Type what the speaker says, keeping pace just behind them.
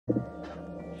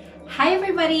Hi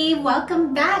everybody,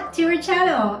 welcome back to our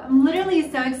channel. I'm literally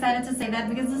so excited to say that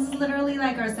because this is literally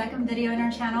like our second video in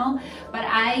our channel, but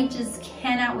I just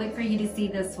cannot wait for you to see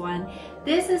this one.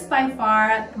 This is by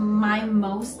far my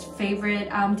most favorite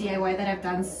DIY that I've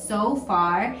done so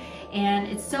far, and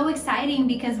it's so exciting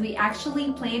because we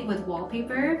actually played with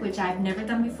wallpaper, which I've never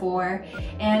done before,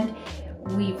 and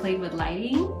we played with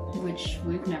lighting, which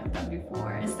we've never done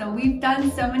before. So we've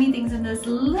done so many things in this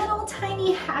little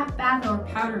tiny half bath or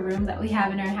powder room that we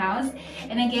have in our house.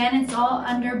 And again, it's all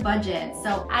under budget.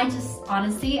 So I just,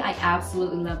 honestly, I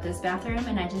absolutely love this bathroom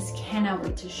and I just cannot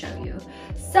wait to show you.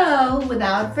 So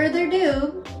without further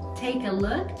ado, take a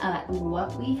look at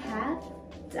what we have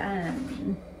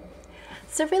done.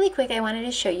 So really quick, I wanted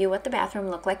to show you what the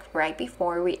bathroom looked like right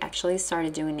before we actually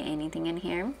started doing anything in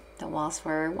here. The walls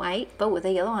were white, but with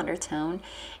a yellow undertone.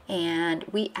 And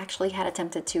we actually had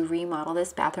attempted to remodel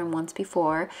this bathroom once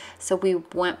before. So we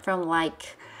went from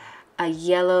like a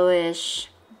yellowish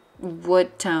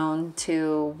wood tone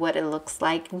to what it looks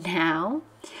like now.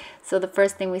 So the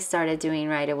first thing we started doing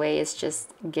right away is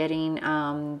just getting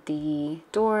the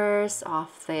doors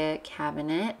off the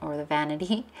cabinet or the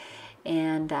vanity,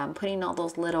 and putting all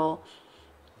those little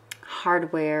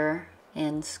hardware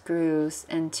and screws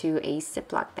into a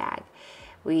Ziploc bag.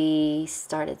 We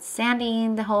started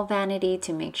sanding the whole vanity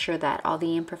to make sure that all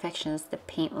the imperfections, the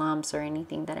paint lumps or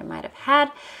anything that it might have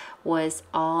had, was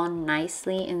all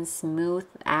nicely and smoothed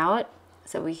out,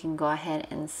 so we can go ahead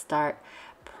and start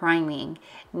priming.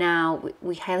 Now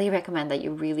we highly recommend that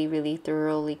you really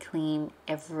thoroughly clean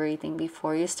everything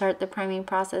before you start the priming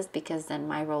process, because then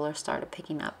my roller started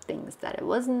picking up things that it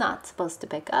was not supposed to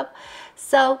pick up.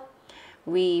 So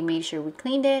we made sure we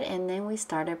cleaned it and then we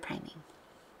started priming.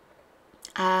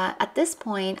 At this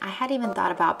point, I had even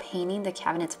thought about painting the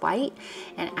cabinets white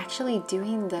and actually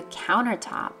doing the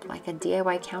countertop, like a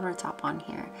DIY countertop on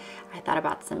here. I thought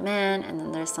about cement, and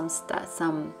then there's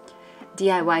some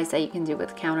DIYs that you can do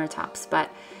with countertops. But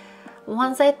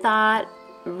once I thought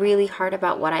really hard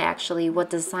about what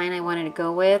design I wanted to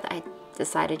go with, I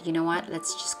decided, you know what,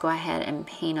 let's just go ahead and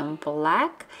paint them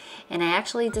black. And I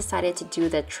actually decided to do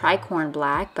the tricorn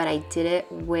black, but I did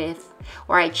it with,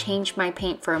 or I changed my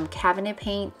paint from cabinet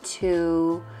paint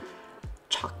to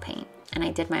chalk paint, and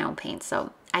I did my own paint.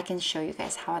 So I can show you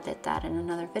guys how I did that in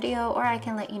another video, or I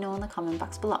can let you know in the comment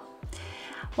box below.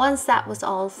 Once that was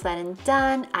all said and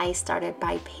done, I started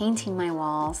by painting my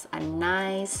walls a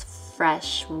nice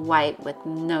fresh white with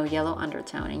no yellow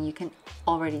undertone, and you can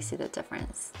already see the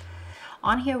difference.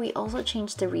 On here, we also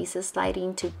changed the recessed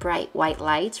lighting to bright white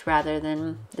lights rather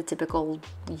than the typical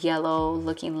yellow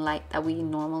looking light that we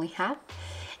normally have.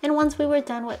 And once we were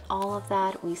done with all of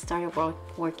that, we started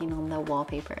working on the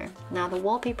wallpaper. Now the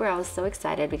wallpaper, I was so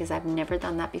excited because I've never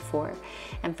done that before.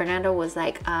 And Fernando was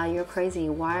like, you're crazy,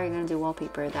 why are you gonna do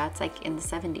wallpaper? That's like in the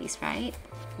 70s, right?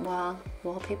 Well,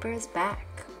 wallpaper is back.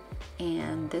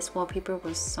 And this wallpaper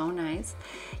was so nice.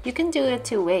 You can do it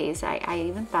two ways. I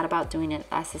even thought about doing it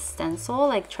as a stencil,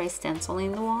 like try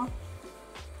stenciling the wall.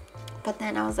 But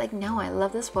then I was like, no, I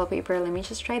love this wallpaper. Let me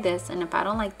just try this. And if I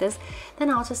don't like this, then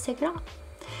I'll just take it off.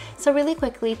 So really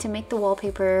quickly, to make the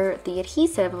wallpaper, the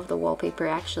adhesive of the wallpaper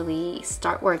actually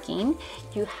start working,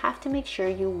 you have to make sure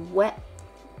you wet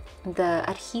the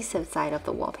adhesive side of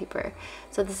the wallpaper.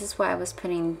 So this is why I was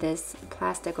putting this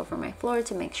plastic over my floor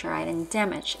to make sure I didn't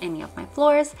damage any of my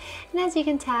floors. And as you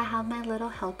can tell, I have my little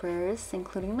helpers,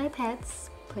 including my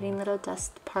pets, putting little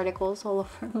dust particles all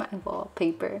over my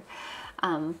wallpaper,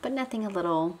 but nothing a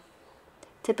little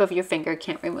tip of your finger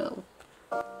can't remove.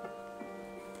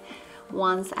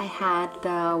 Once I had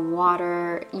the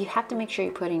water, you have to make sure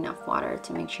you put enough water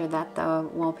to make sure that the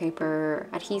wallpaper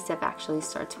adhesive actually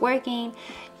starts working.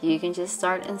 You can just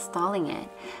start installing it.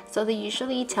 So they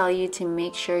usually tell you to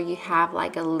make sure you have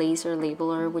like a laser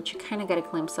labeler, which you kind of get a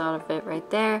glimpse out of it right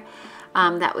there.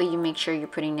 That way you make sure you're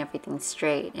putting everything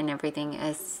straight and everything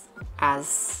is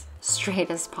as straight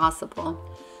as possible.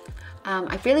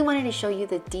 I really wanted to show you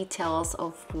the details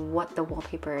of what the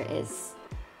wallpaper is,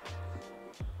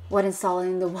 what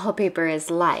installing the wallpaper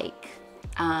is like.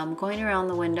 Going around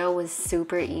the window was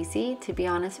super easy, to be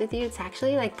honest with you. It's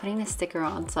actually like putting a sticker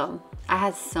on, so I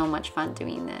had so much fun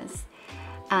doing this.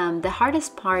 The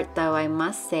hardest part, though, I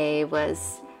must say,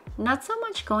 was not so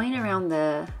much going around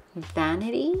the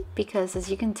vanity, because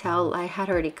as you can tell, I had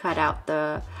already cut out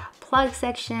the plug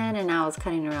section and I was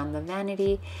cutting around the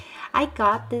vanity. I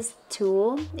got this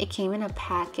tool, it came in a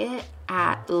packet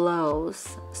at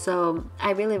Lowe's, so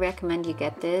I really recommend you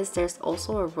get this. There's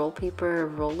also a wallpaper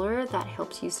roller that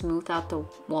helps you smooth out the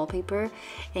wallpaper,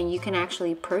 and you can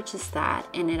actually purchase that,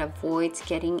 and it avoids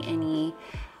getting any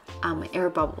air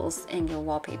bubbles in your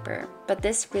wallpaper. But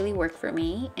this really worked for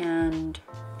me, and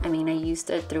I mean, I used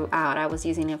it throughout. I was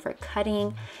using it for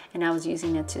cutting, and I was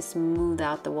using it to smooth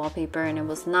out the wallpaper, and it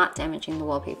was not damaging the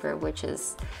wallpaper, which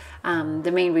is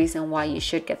the main reason why you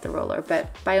should get the roller.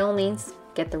 But by all means,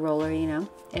 get the roller, you know,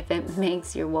 if it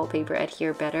makes your wallpaper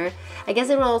adhere better. I guess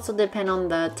it will also depend on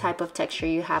the type of texture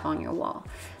you have on your wall.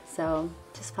 So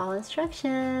just follow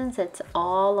instructions. It's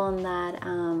all on that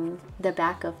the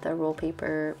back of the roll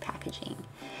paper packaging.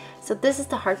 So this is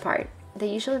the hard part. They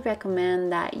usually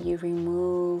recommend that you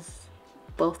remove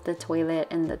both the toilet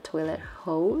and the toilet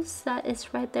hose that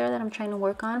is right there that I'm trying to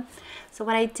work on. So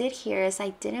what I did here is I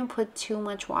didn't put too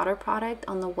much water product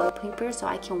on the wallpaper so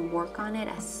I can work on it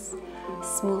as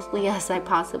smoothly as I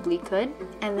possibly could.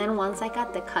 And then once I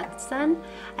got the cuts done,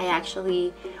 I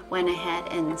actually went ahead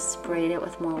and sprayed it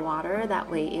with more water. That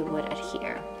way it would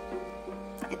adhere.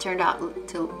 It turned out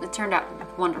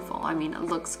wonderful. I mean, it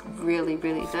looks really,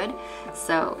 really good.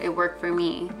 So it worked for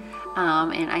me.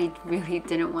 And I really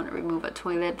didn't want to remove a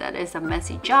toilet. That is a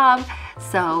messy job.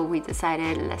 So we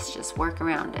decided, let's just work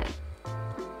around it.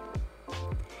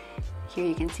 Here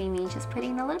you can see me just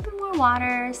putting a little bit more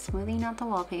water, smoothing out the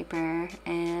wallpaper,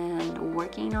 and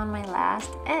working on my last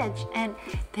edge. And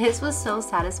this was so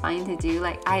satisfying to do.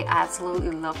 Like, I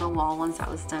absolutely love the wall once I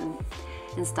was done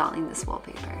installing this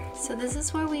wallpaper. So this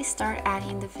is where we start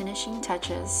adding the finishing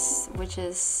touches, which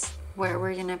is where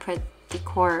we're gonna put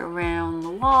decor around the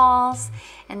walls.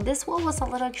 And this wall was a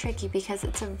little tricky because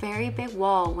it's a very big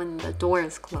wall when the door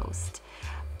is closed.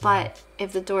 But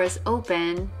if the door is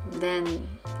open, then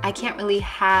I can't really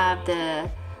have the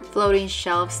floating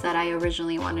shelves that I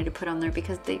originally wanted to put on there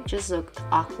because they just looked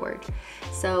awkward.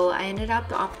 So I ended up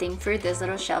opting for this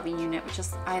little shelving unit, which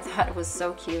is, I thought it was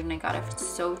so cute, and I got it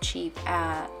so cheap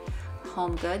at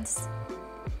Home Goods.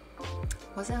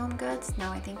 Was it Home Goods? No,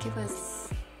 I think it was,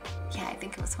 yeah, I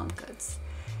think it was Home Goods.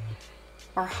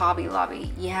 Or Hobby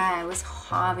Lobby. Yeah, it was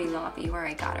Hobby Lobby where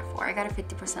I got it for. I got it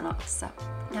 50% off, so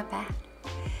not bad.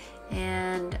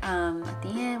 And at the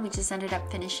end, we just ended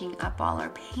up finishing up all our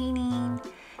painting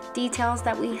details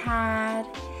that we had.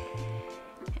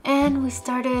 And we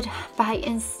started by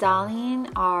installing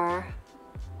our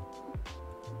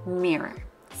mirror.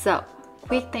 So,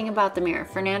 quick thing about the mirror.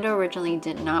 Fernando originally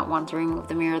did not want to remove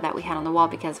the mirror that we had on the wall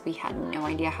because we had no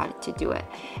idea how to do it.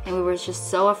 And we were just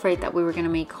so afraid that we were going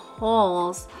to make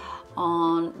holes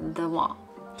on the wall.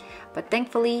 But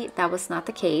thankfully, that was not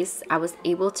the case. I was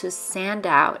able to sand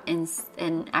out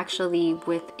and actually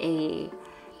with a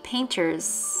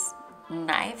painter's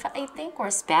knife, I think, or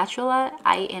spatula,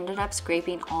 I ended up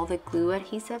scraping all the glue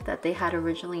adhesive that they had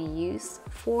originally used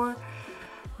for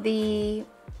the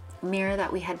mirror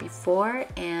that we had before,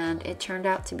 and it turned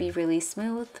out to be really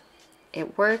smooth.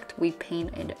 It worked. We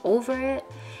painted over it,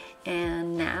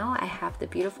 and now I have the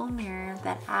beautiful mirror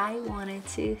that I wanted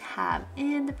to have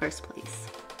in the first place.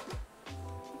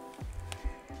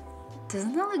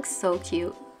 Doesn't that look so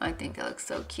cute? I think it looks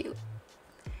so cute.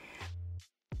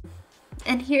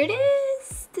 And here it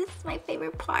is. This is my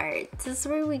favorite part. This is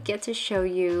where we get to show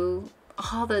you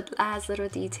all the last little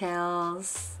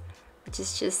details, which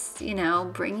is just, you know,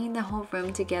 bringing the whole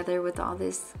room together with all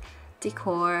this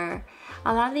decor.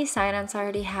 A lot of these items I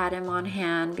already had them on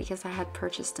hand because I had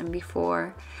purchased them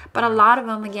before. But a lot of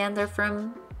them, again, they're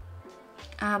from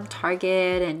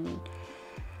Target and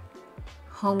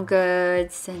Home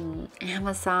Goods and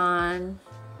Amazon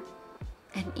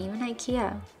and even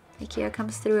IKEA. IKEA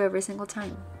comes through every single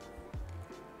time.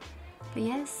 But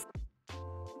yes.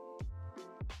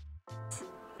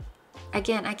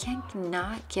 Again, I can't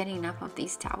not get enough of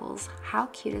these towels. How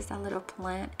cute is that little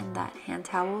plant and that hand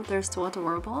towel? They're so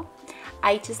adorable.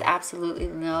 I just absolutely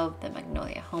love the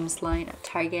Magnolia Homes line at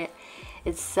Target.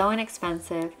 It's so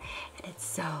inexpensive and it's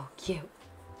so cute.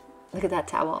 Look at that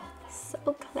towel.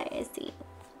 So classy.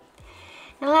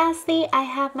 And lastly, I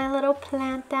have my little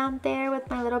plant down there with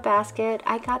my little basket.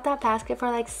 I got that basket for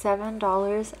like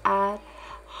 $7 at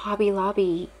Hobby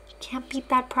Lobby. You can't beat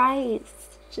that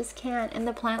price. Just can't. And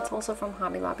the plant's also from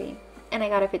Hobby Lobby. And I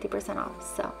got it 50%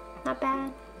 off, so not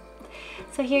bad.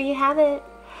 So here you have it.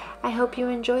 I hope you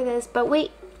enjoy this. But wait,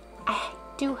 I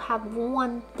do have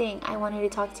one thing I wanted to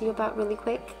talk to you about really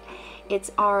quick.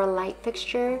 It's our light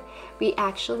fixture. We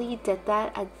actually did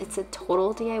that. It's a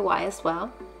total DIY as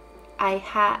well.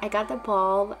 I got the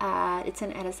bulb at, it's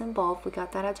an Edison bulb. We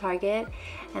got that at Target,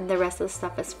 and the rest of the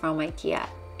stuff is from IKEA.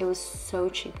 It was so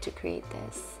cheap to create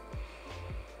this.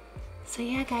 So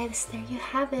yeah, guys, there you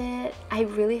have it. I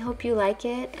really hope you like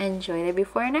it. Enjoy the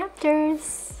before and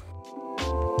afters.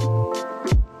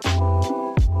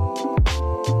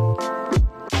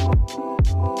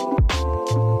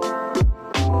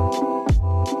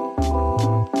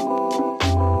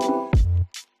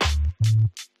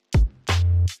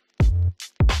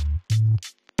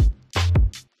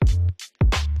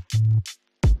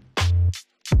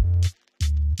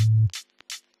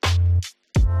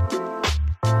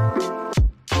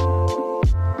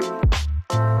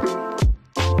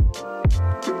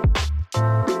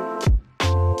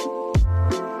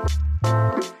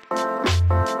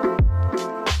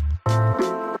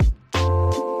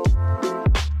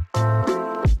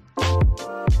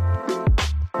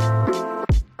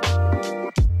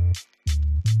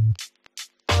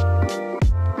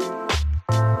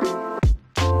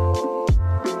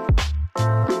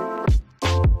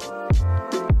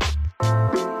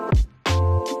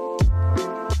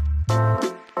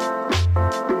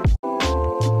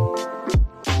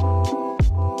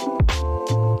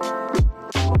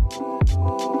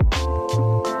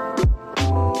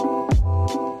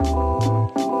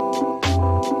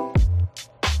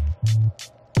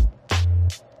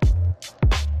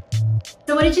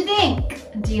 So what did you think?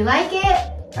 Do you like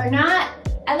it or not?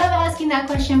 I love asking that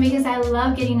question because I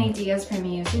love getting ideas from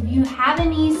you. So if you have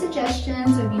any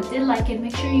suggestions or if you did like it,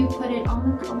 make sure you put it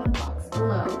on the comment box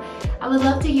below. I would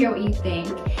love to hear what you think.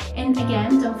 And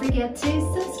again, don't forget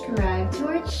to subscribe to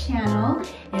our channel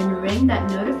and ring that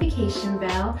notification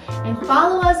bell and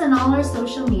follow us on all our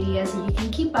social media so you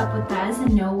can keep up with us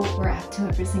and know what we're up to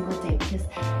every single day. Because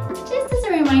just as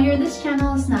a reminder, this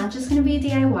channel is not just going to be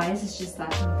DIYs, it's just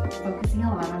that I'm focusing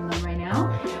a lot on them right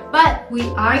now. But we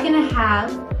are going to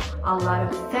have a lot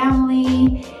of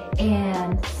family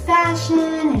and fashion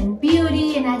and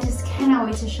beauty, and I just cannot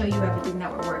wait to show you everything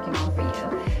that we're working on for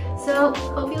you. So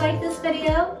hope you like this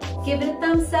video, give it a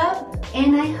thumbs up,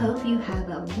 and I hope you have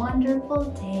a wonderful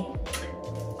day.